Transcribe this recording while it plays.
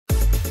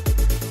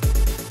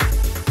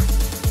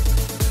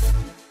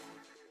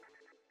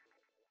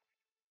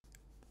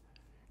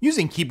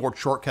Using keyboard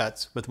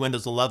shortcuts with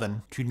Windows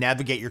 11 to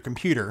navigate your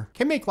computer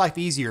can make life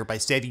easier by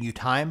saving you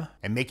time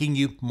and making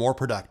you more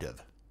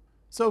productive.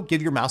 So give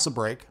your mouse a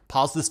break,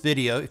 pause this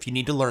video if you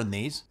need to learn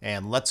these,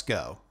 and let's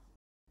go.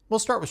 We'll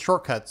start with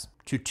shortcuts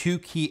to two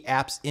key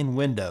apps in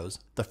Windows,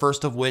 the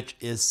first of which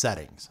is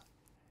Settings.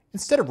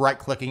 Instead of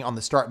right-clicking on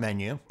the Start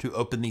menu to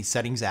open the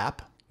Settings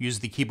app, use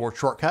the keyboard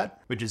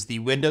shortcut, which is the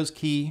Windows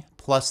key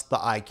plus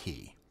the I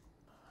key.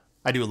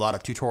 I do a lot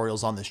of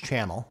tutorials on this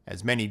channel,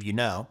 as many of you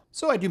know,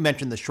 so I do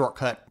mention the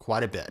shortcut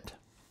quite a bit.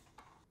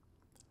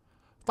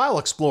 File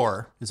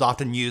Explorer is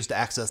often used to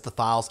access the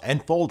files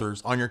and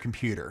folders on your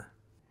computer.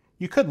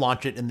 You could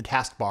launch it in the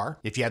taskbar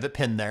if you have it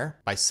pinned there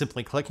by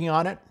simply clicking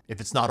on it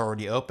if it's not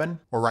already open,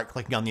 or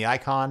right-clicking on the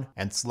icon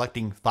and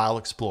selecting File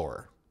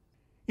Explorer.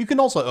 You can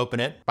also open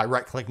it by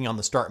right-clicking on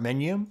the Start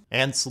menu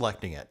and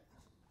selecting it.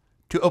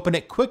 To open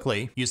it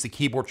quickly, use the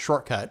keyboard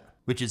shortcut,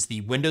 which is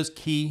the Windows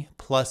key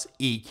plus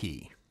E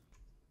key.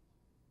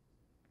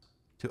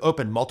 To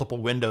open multiple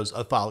windows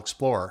of File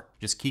Explorer,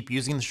 just keep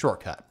using the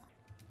shortcut.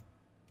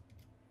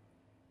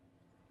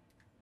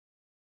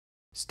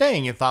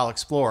 Staying in File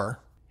Explorer,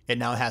 it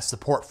now has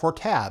support for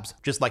tabs,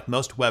 just like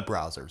most web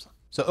browsers,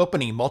 so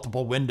opening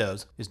multiple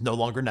windows is no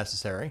longer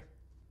necessary.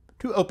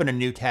 To open a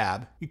new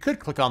tab, you could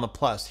click on the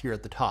plus here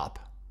at the top.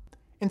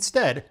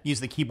 Instead,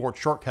 use the keyboard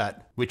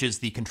shortcut, which is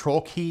the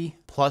Control key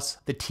plus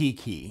the T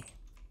key.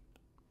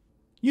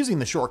 Using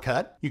the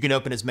shortcut, you can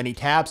open as many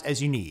tabs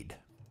as you need.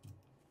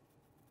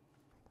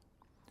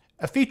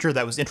 A feature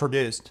that was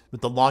introduced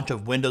with the launch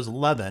of Windows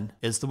 11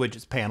 is the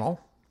Widgets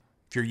panel.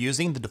 If you're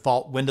using the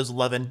default Windows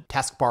 11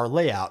 taskbar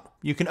layout,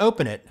 you can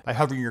open it by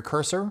hovering your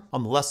cursor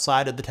on the left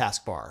side of the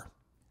taskbar.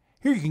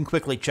 Here you can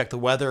quickly check the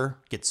weather,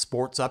 get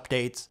sports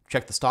updates,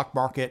 check the stock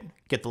market,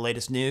 get the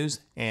latest news,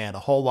 and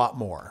a whole lot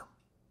more.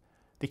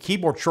 The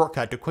keyboard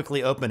shortcut to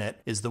quickly open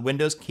it is the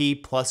Windows key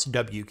plus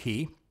W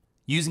key.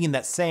 Using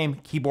that same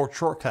keyboard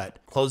shortcut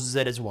closes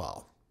it as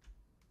well.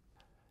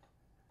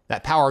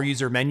 That Power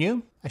User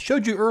menu I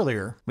showed you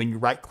earlier when you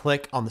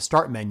right-click on the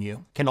Start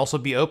menu can also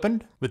be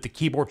opened with the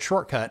keyboard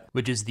shortcut,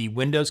 which is the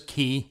Windows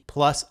key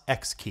plus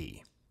X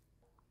key,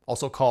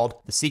 also called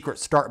the Secret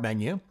Start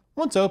menu.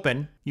 Once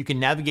open, you can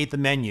navigate the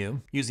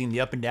menu using the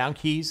up and down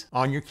keys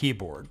on your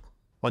keyboard.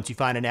 Once you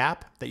find an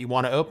app that you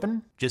want to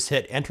open, just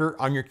hit Enter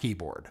on your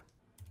keyboard.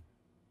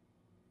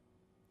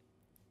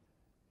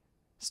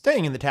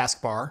 Staying in the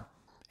taskbar,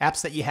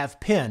 apps that you have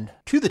pinned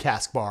to the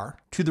taskbar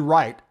to the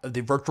right of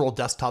the virtual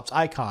desktop's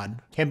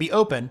icon can be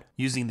opened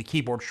using the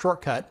keyboard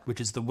shortcut,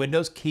 which is the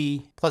Windows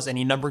key plus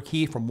any number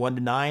key from 1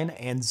 to 9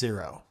 and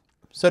 0.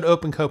 So to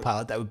open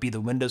Copilot, that would be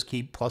the Windows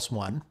key plus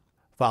 1.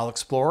 File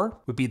Explorer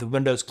would be the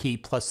Windows key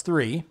plus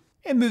 3.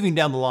 And moving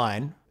down the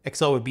line,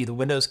 Excel would be the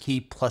Windows key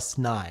plus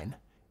 9.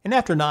 And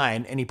after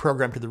 9, any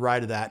program to the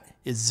right of that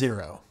is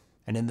 0.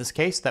 And in this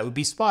case, that would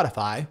be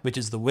Spotify, which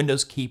is the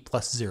Windows key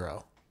plus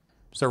 0.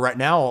 So right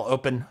now I'll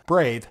open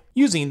Brave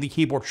using the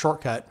keyboard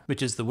shortcut,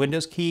 which is the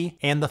Windows key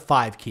and the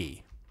 5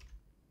 key.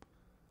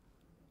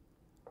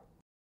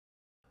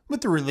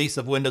 With the release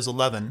of Windows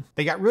 11,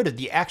 they got rid of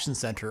the Action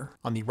Center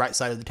on the right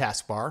side of the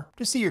taskbar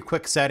to see your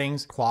quick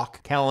settings,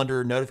 clock,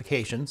 calendar,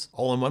 notifications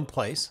all in one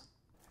place.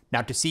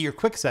 Now to see your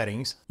quick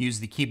settings, use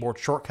the keyboard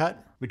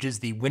shortcut, which is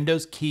the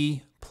Windows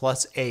key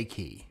plus A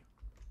key.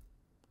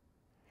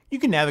 You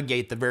can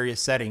navigate the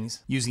various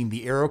settings using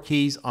the arrow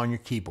keys on your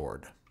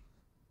keyboard.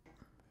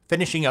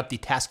 Finishing up the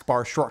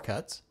taskbar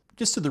shortcuts,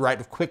 just to the right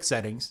of Quick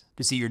Settings,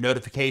 to see your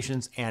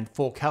notifications and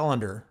full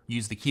calendar,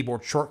 use the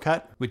keyboard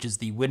shortcut, which is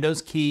the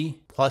Windows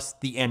key plus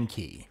the N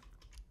key.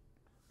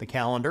 The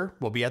calendar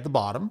will be at the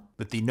bottom,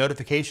 with the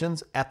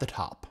notifications at the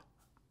top.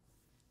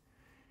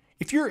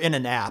 If you're in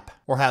an app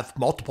or have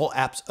multiple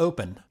apps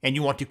open and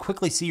you want to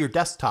quickly see your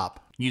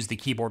desktop, use the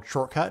keyboard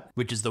shortcut,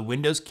 which is the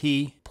Windows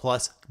key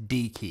plus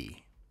D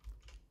key.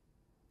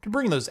 To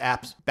bring those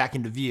apps back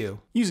into view,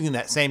 using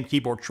that same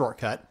keyboard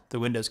shortcut, the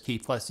Windows key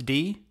plus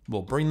D,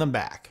 will bring them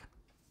back.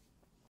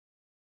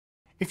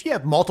 If you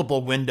have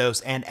multiple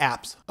windows and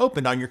apps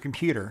opened on your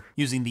computer,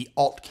 using the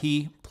Alt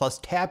key plus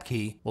Tab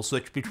key will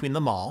switch between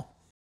them all.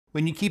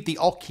 When you keep the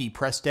Alt key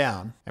pressed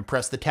down and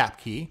press the Tab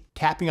key,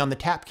 tapping on the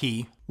Tab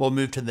key will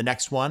move to the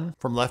next one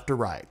from left to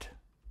right.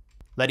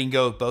 Letting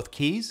go of both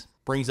keys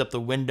brings up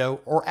the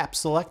window or app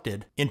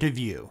selected into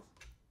view.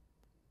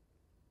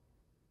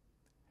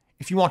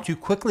 If you want to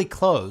quickly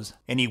close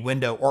any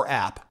window or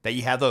app that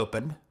you have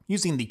opened,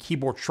 using the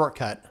keyboard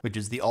shortcut, which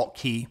is the Alt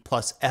key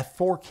plus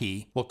F4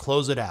 key, will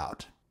close it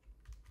out.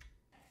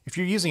 If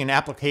you're using an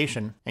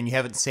application and you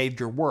haven't saved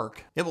your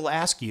work, it will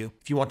ask you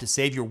if you want to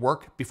save your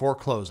work before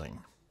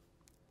closing.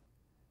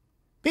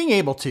 Being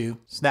able to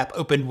snap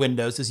open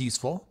windows is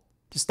useful.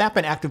 To snap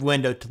an active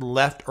window to the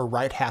left or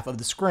right half of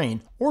the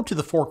screen, or to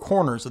the four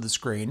corners of the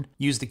screen,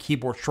 use the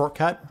keyboard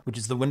shortcut, which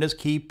is the Windows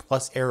key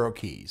plus arrow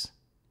keys.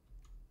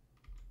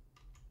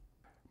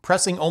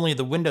 Pressing only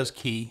the Windows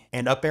key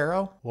and up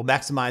arrow will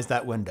maximize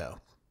that window.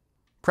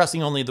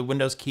 Pressing only the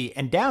Windows key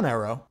and down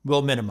arrow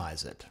will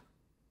minimize it.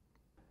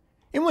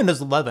 In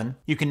Windows 11,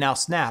 you can now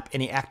snap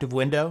any active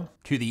window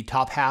to the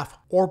top half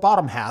or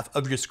bottom half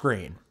of your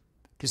screen.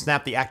 To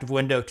snap the active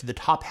window to the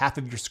top half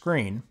of your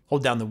screen,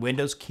 hold down the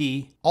Windows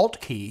key,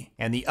 Alt key,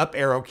 and the up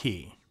arrow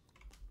key.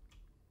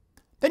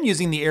 Then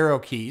using the arrow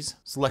keys,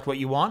 select what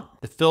you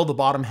want to fill the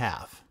bottom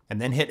half, and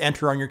then hit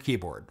Enter on your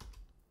keyboard.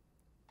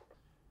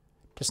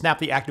 To snap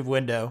the active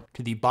window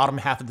to the bottom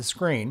half of the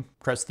screen,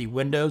 press the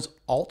Windows,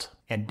 Alt,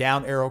 and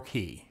down arrow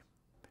key.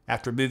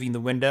 After moving the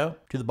window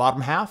to the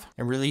bottom half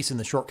and releasing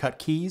the shortcut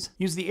keys,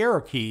 use the arrow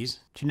keys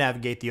to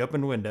navigate the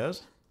open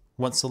windows.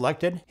 Once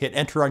selected, hit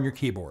Enter on your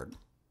keyboard.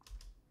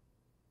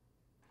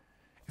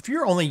 If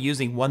you're only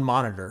using one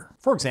monitor,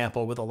 for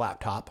example with a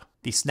laptop,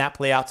 the Snap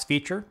Layouts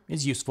feature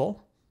is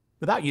useful.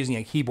 Without using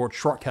a keyboard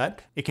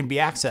shortcut, it can be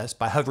accessed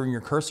by hovering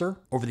your cursor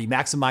over the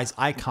maximize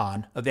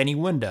icon of any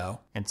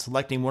window and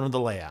selecting one of the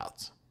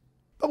layouts.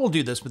 But we'll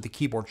do this with the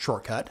keyboard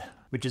shortcut,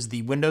 which is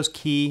the Windows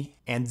key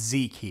and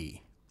Z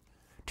key.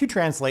 To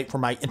translate for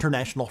my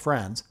international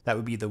friends, that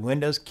would be the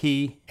Windows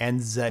key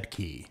and Z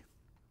key.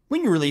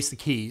 When you release the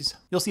keys,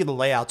 you'll see the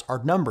layouts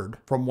are numbered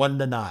from 1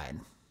 to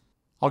 9.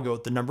 I'll go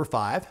with the number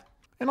 5,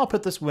 and I'll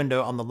put this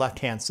window on the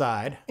left-hand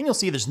side, and you'll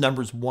see there's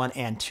numbers 1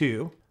 and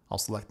 2. I'll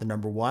select the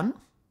number 1.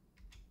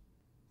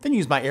 Then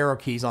use my arrow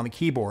keys on the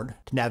keyboard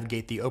to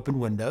navigate the open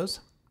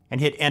windows,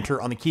 and hit Enter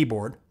on the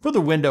keyboard for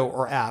the window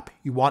or app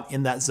you want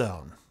in that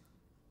zone.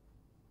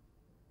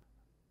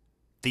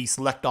 The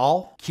Select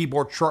All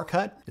keyboard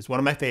shortcut is one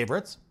of my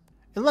favorites.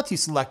 It lets you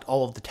select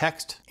all of the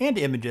text and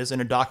images in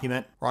a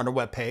document or on a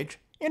web page,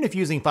 and if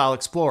using File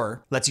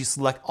Explorer, lets you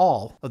select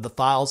all of the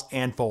files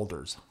and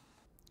folders.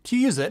 To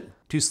use it,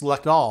 to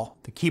select all,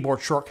 the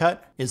keyboard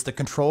shortcut is the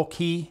Control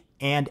key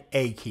and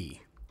A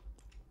key.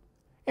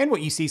 And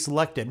what you see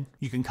selected,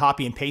 you can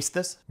copy and paste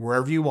this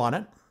wherever you want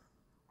it.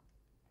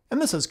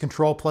 And this is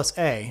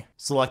Control+A,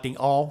 selecting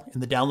all in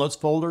the Downloads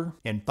folder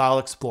in File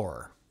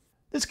Explorer.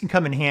 This can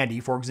come in handy,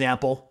 for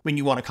example, when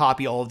you want to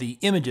copy all of the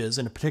images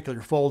in a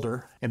particular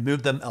folder and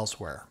move them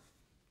elsewhere.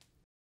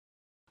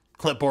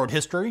 Clipboard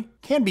history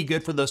can be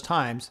good for those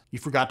times you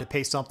forgot to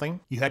paste something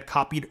you had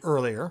copied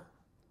earlier.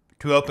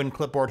 To open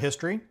clipboard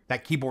history,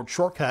 that keyboard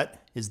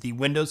shortcut is the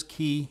Windows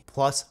key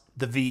plus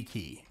the V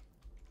key.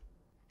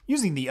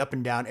 Using the up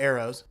and down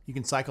arrows, you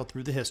can cycle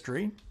through the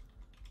history.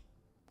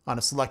 On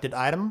a selected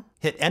item,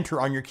 hit Enter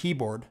on your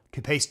keyboard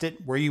to paste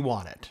it where you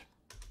want it.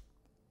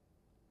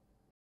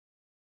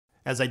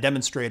 As I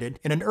demonstrated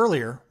in an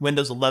earlier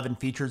Windows 11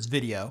 features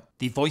video,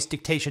 the voice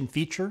dictation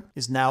feature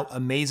is now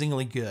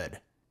amazingly good.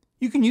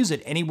 You can use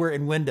it anywhere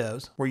in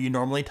Windows where you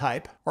normally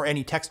type or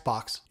any text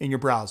box in your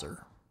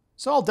browser.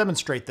 So I'll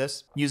demonstrate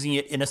this using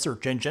it in a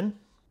search engine.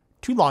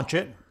 To launch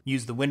it,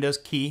 use the Windows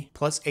key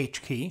plus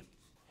H key.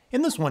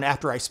 In this one,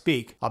 after I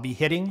speak, I'll be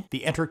hitting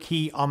the Enter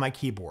key on my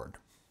keyboard.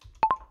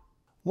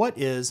 What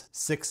is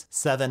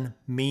 6.7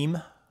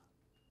 meme?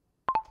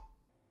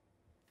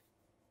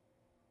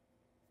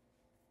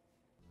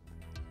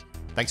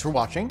 Thanks for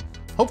watching.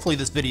 Hopefully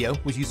this video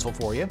was useful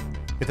for you.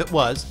 If it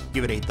was,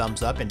 give it a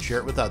thumbs up and share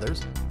it with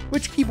others.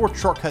 Which keyboard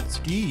shortcuts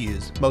do you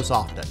use most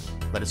often?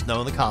 Let us know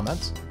in the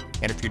comments.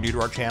 And if you're new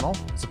to our channel,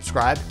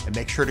 subscribe and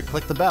make sure to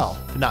click the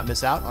bell to not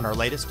miss out on our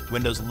latest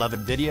Windows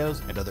 11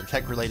 videos and other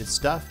tech-related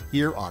stuff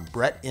here on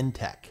Brett in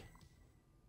Tech.